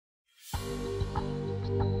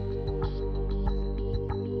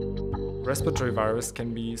Respiratory virus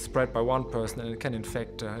can be spread by one person and it can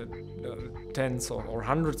infect tens or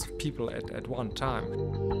hundreds of people at one time.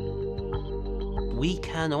 We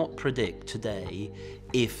cannot predict today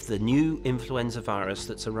if the new influenza virus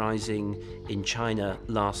that's arising in China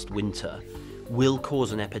last winter will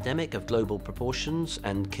cause an epidemic of global proportions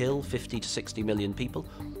and kill 50 to 60 million people,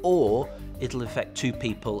 or it'll affect 2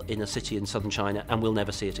 people in a city in southern China and we'll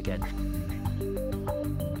never see it again.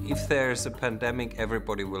 If there's a pandemic,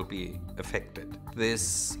 everybody will be affected.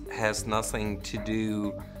 This has nothing to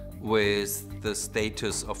do with the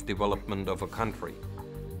status of development of a country.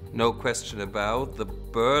 No question about the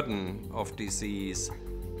burden of disease.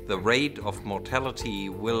 The rate of mortality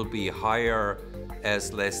will be higher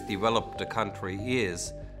as less developed the country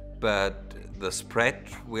is, but the spread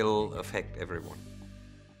will affect everyone.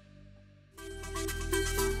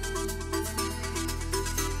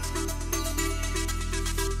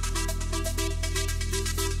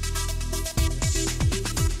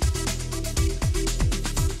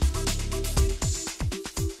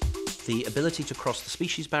 The ability to cross the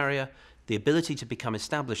species barrier, the ability to become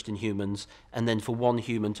established in humans, and then for one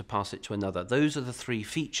human to pass it to another. Those are the 3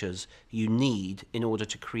 features you need in order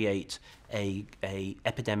to create a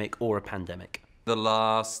epidemic or a pandemic. The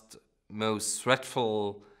last most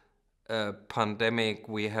threatful pandemic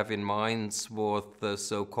we have in mind was the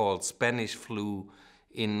so-called Spanish flu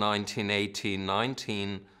in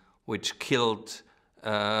 1918-19, which killed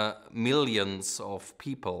millions of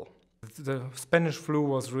people. The Spanish flu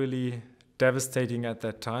was really devastating at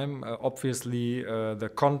that time. Obviously, the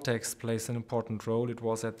context plays an important role. It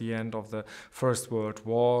was at the end of the First World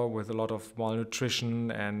War with a lot of malnutrition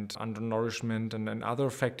and undernourishment and other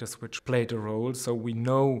factors which played a role. So we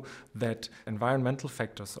know that environmental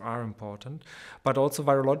factors are important, but also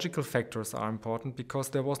virological factors are important because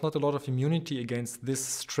there was not a lot of immunity against this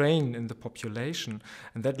strain in the population.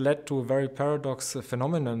 And that led to a very paradox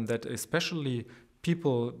phenomenon that especially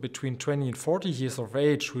people between 20 and 40 years of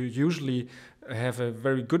age who usually have a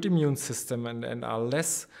very good immune system and are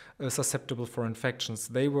less susceptible for infections,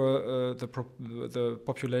 they were the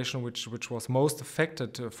population which was most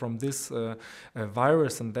affected from this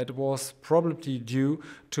virus, and that was probably due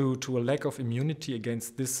to a lack of immunity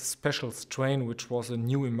against this special strain, which was a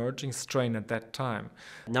new emerging strain at that time.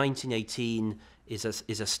 1918 is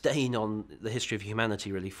a stain on the history of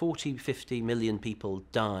humanity, really. 40, 50 million people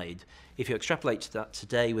died. If you extrapolate that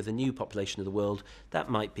today with the new population of the world, that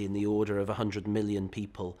might be in the order of 100 million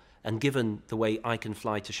people. And given the way I can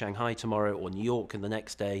fly to Shanghai tomorrow or New York and the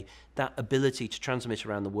next day, that ability to transmit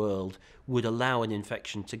around the world would allow an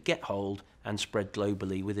infection to get hold and spread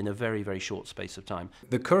globally within a very, very short space of time.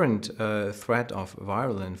 The current threat of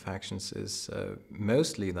viral infections is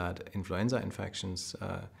mostly that influenza infections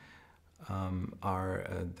are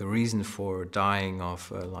the reason for dying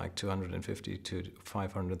of like 250 to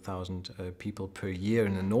 500,000 people per year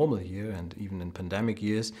in a normal year, and even in pandemic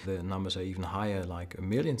years the numbers are even higher, like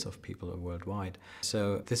millions of people worldwide.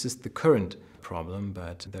 So this is the current problem,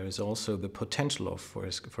 but there is also the potential of,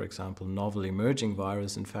 for example, novel emerging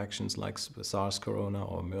virus infections like SARS corona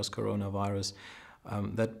or MERS coronavirus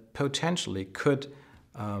that potentially could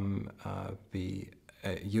be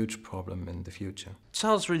a huge problem in the future.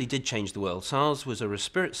 SARS really did change the world. SARS was a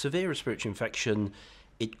severe respiratory infection.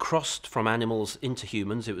 It crossed from animals into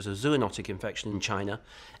humans. It was a zoonotic infection in China.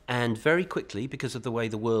 And very quickly, because of the way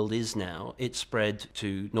the world is now, it spread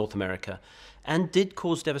to North America and did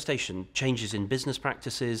cause devastation. Changes in business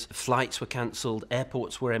practices, flights were cancelled,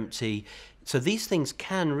 airports were empty. So these things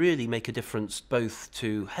can really make a difference both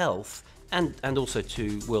to health and also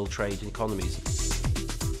to world trade and economies.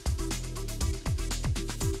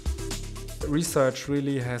 Research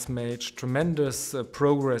really has made tremendous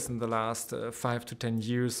progress in the last 5 to 10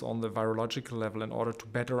 years on the virological level in order to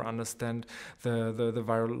better understand the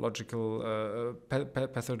virological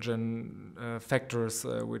pathogen factors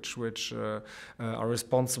which are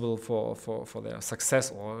responsible for their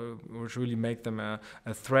success or which really make them a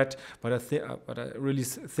threat. But I really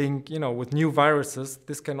think, with new viruses,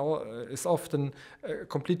 this is often a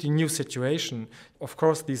completely new situation. Of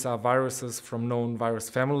course, these are viruses from known virus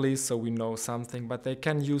families, so we know something, but they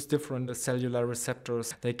can use different cellular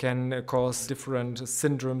receptors. They can cause different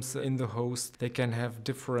syndromes in the host. They can have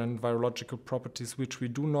different virological properties which we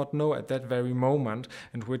do not know at that very moment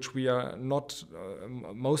and which we are not,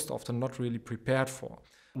 most often not really prepared for.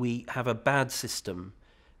 We have a bad system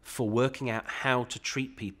for working out how to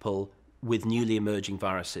treat people with newly emerging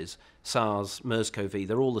viruses. SARS, MERS-CoV,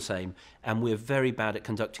 they're all the same, and we're very bad at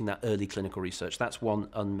conducting that early clinical research. That's one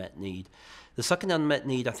unmet need. The second unmet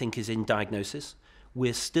need, I think, is in diagnosis.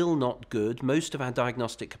 we're still not good. Most of our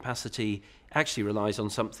diagnostic capacity actually relies on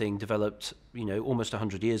something developed, almost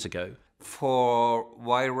 100 years ago. For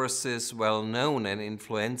viruses well known, and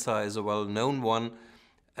influenza is a well-known one,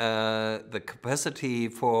 the capacity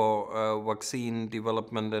for vaccine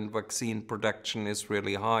development and vaccine production is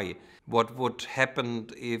really high. What would happen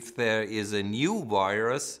if there is a new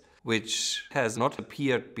virus which has not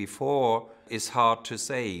appeared before is hard to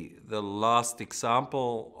say. The last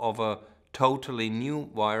example of a totally new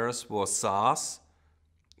virus was SARS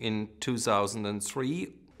in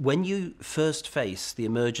 2003. When you first face the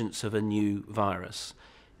emergence of a new virus,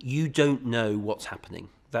 you don't know what's happening.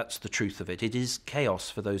 That's the truth of it. It is chaos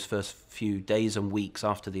for those first few days and weeks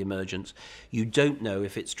after the emergence. You don't know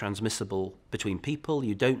if it's transmissible between people.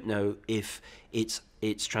 You don't know if it's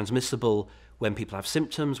transmissible when people have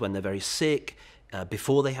symptoms, when they're very sick,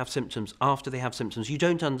 before they have symptoms, after they have symptoms. You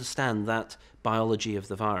don't understand that biology of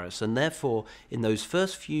the virus. And therefore, in those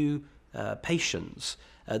first few patients,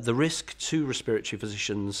 the risk to respiratory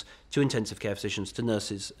physicians, to intensive care physicians, to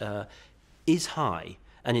nurses is high.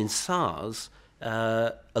 And in SARS,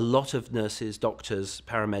 a lot of nurses, doctors,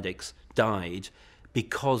 paramedics died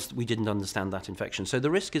because we didn't understand that infection. So the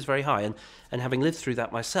risk is very high, and having lived through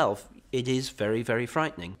that myself, it is very, very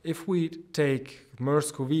frightening. If we take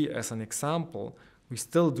MERS-CoV as an example, we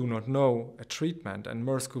still do not know a treatment, and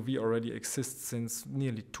MERS-CoV already exists since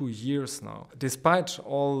nearly 2 years now. Despite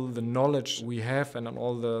all the knowledge we have and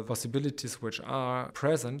all the possibilities which are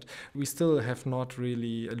present, we still have not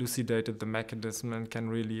really elucidated the mechanism and can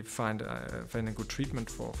really find a good treatment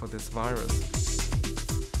for this virus.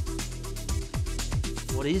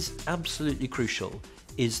 What is absolutely crucial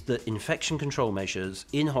is that infection control measures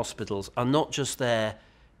in hospitals are not just there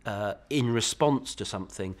in response to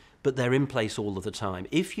something, but they're in place all of the time.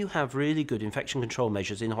 If you have really good infection control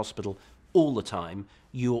measures in hospital all the time,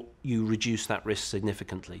 you reduce that risk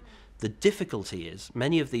significantly. The difficulty is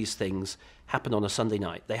many of these things happen on a Sunday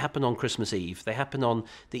night. They happen on Christmas Eve. They happen on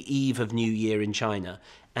the eve of New Year in China.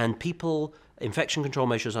 And infection control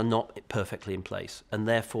measures are not perfectly in place, and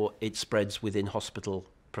therefore it spreads within hospital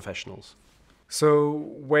professionals. So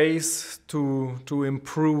ways to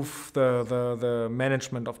improve the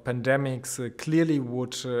management of pandemics clearly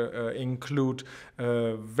would include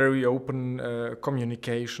very open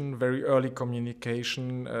communication, very early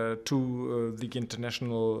communication to the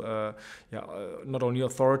international, not only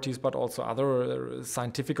authorities but also other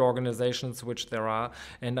scientific organizations which there are.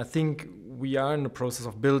 And I think we are in the process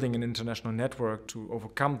of building an international network to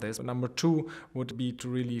overcome this. Number two would be to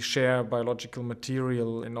really share biological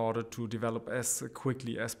material in order to develop as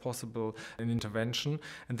quickly as possible an intervention.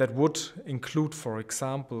 And that would include, for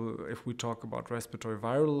example, if we talk about respiratory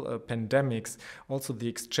viral pandemics, also the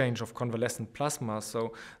exchange of convalescent plasma.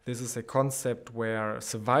 So this is a concept where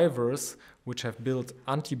survivors which have built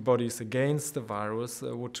antibodies against the virus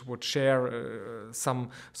would share some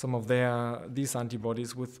of these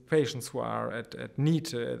antibodies with patients who are at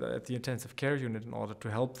need at the intensive care unit in order to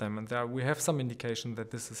help them. And there we have some indication that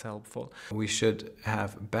this is helpful. We should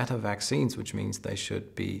have better vaccines, which means they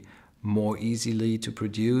should be more easily to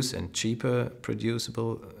produce and cheaper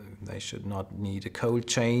producible. They should not need a cold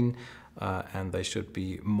chain, and they should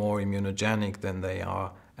be more immunogenic than they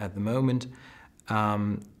are at the moment.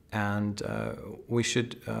 And we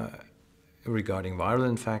should, regarding viral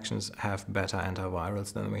infections, have better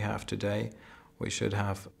antivirals than we have today. We should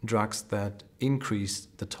have drugs that increase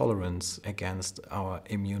the tolerance against our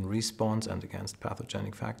immune response and against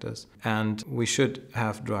pathogenic factors. And we should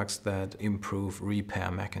have drugs that improve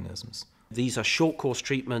repair mechanisms. These are short course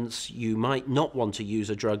treatments. You might not want to use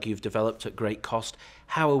a drug you've developed at great cost.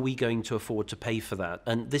 How are we going to afford to pay for that?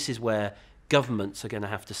 And this is where governments are going to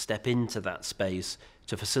have to step into that space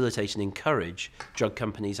to facilitate and encourage drug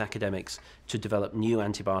companies, academics, to develop new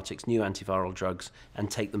antibiotics, new antiviral drugs, and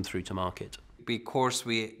take them through to market. Because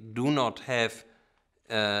we do not have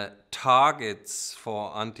targets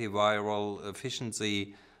for antiviral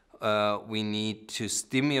efficiency, we need to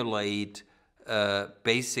stimulate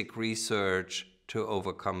basic research to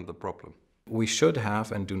overcome the problem. We should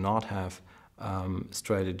have and do not have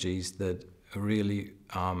strategies that really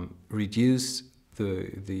reduce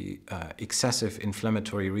the excessive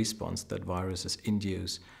inflammatory response that viruses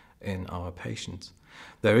induce in our patients.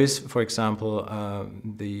 There is, for example,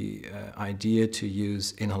 the idea to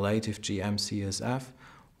use inhalative GM-CSF,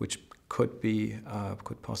 which could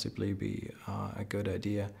possibly be a good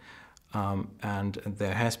idea. And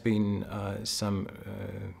there has been some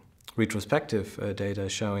retrospective data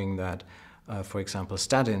showing that, for example,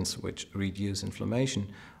 statins, which reduce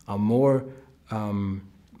inflammation, are more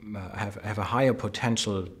have a higher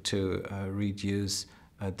potential to reduce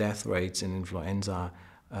death rates in influenza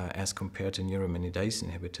as compared to neuraminidase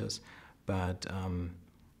inhibitors, but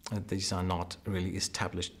these are not really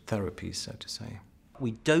established therapies, so to say.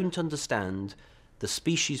 We don't understand the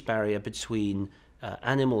species barrier between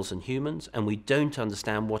animals and humans, and we don't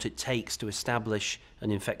understand what it takes to establish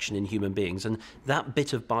an infection in human beings. And that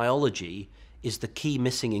bit of biology is the key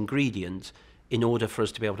missing ingredient in order for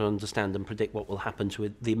us to be able to understand and predict what will happen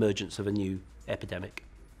to the emergence of a new epidemic.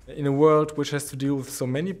 In a world which has to deal with so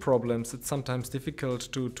many problems, it's sometimes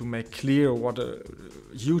difficult to make clear what a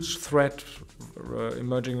huge threat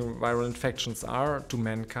emerging viral infections are to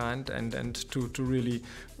mankind, and to really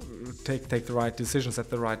take the right decisions at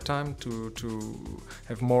the right time to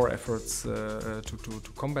have more efforts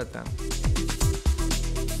to combat them.